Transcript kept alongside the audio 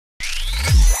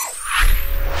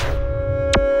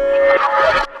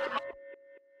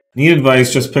Need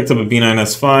advice, just picked up a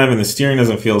B9S5 and the steering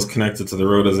doesn't feel as connected to the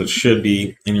road as it should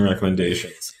be. Any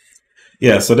recommendations?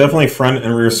 Yeah, so definitely front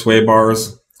and rear sway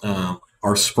bars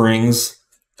are springs.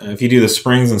 If you do the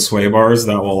springs and sway bars,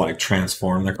 that will like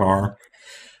transform the car.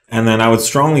 And then I would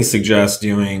strongly suggest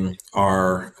doing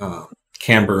our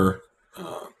camber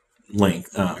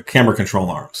camber control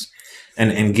arms,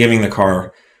 and giving the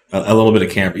car a little bit of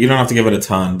camber. You don't have to give it a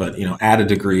ton, but add a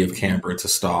degree of camber to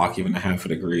stock, even a half a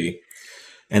degree.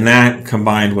 And that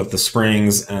combined with the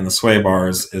springs and the sway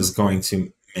bars is going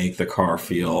to make the car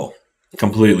feel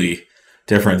completely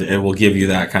different. It will give you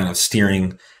that kind of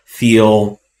steering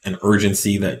feel and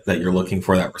urgency that you're looking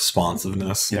for, that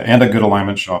responsiveness. Yeah, and a good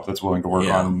alignment shop that's willing to work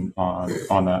on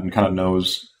that and kind of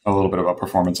knows a little bit about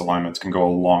performance alignments can go a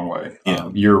long way. Yeah.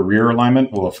 Your rear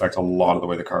alignment will affect a lot of the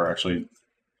way the car actually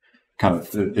kind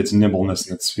of its nimbleness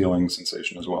and its feeling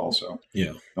sensation as well. So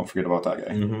yeah, don't forget about that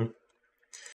guy. Mm-hmm.